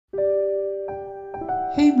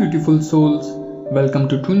Hey beautiful souls, welcome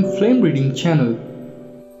to Twin Flame Reading channel.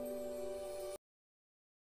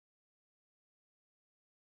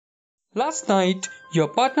 Last night, your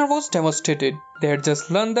partner was devastated. They had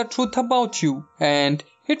just learned the truth about you, and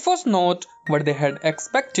it was not what they had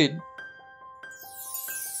expected.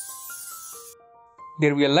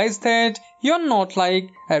 They realized that you're not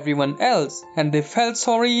like everyone else, and they felt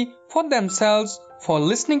sorry for themselves for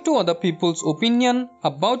listening to other people's opinion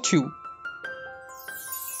about you.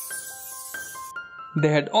 They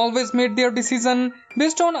had always made their decision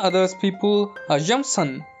based on other people's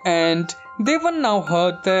assumption, and they were now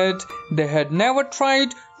hurt that they had never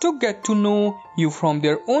tried to get to know you from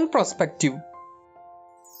their own perspective.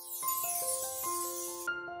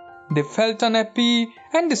 They felt unhappy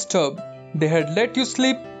and disturbed. They had let you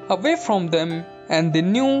slip away from them, and they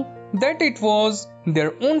knew that it was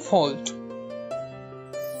their own fault.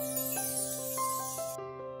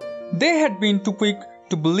 They had been too quick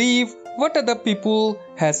to believe what other people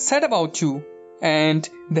had said about you, and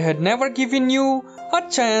they had never given you a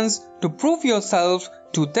chance to prove yourself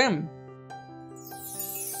to them.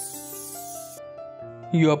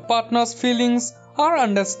 Your partner's feelings are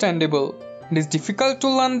understandable. It is difficult to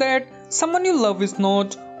learn that someone you love is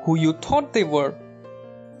not who you thought they were.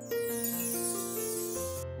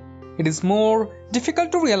 It is more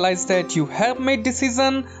difficult to realize that you have made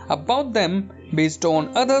decisions about them based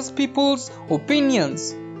on other people's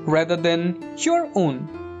opinions rather than your own.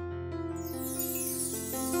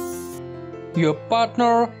 Your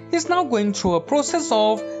partner is now going through a process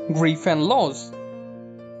of grief and loss.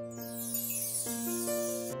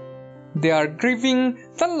 They are grieving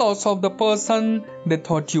the loss of the person they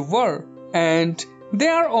thought you were, and they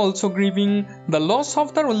are also grieving the loss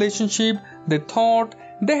of the relationship they thought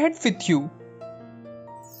they had with you.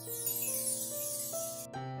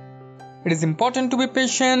 It is important to be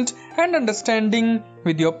patient and understanding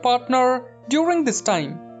with your partner during this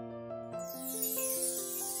time.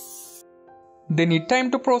 They need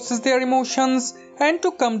time to process their emotions and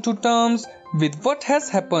to come to terms with what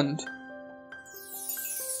has happened.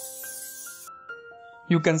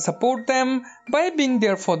 You can support them by being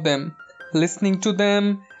there for them, listening to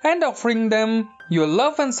them, and offering them your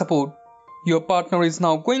love and support. Your partner is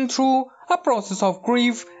now going through a process of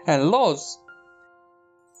grief and loss.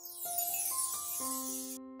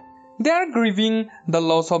 They are grieving the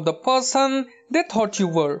loss of the person they thought you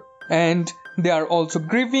were, and they are also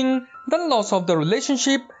grieving the loss of the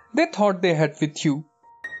relationship they thought they had with you.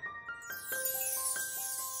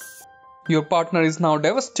 Your partner is now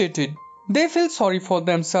devastated. They feel sorry for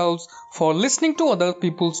themselves for listening to other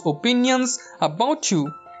people's opinions about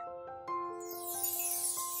you.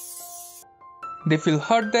 They feel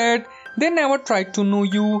hurt that they never tried to know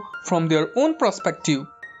you from their own perspective.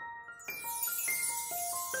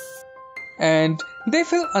 And they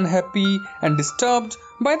feel unhappy and disturbed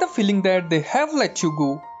by the feeling that they have let you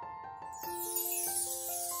go.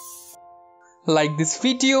 Like this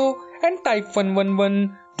video and type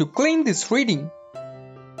 111 to claim this reading.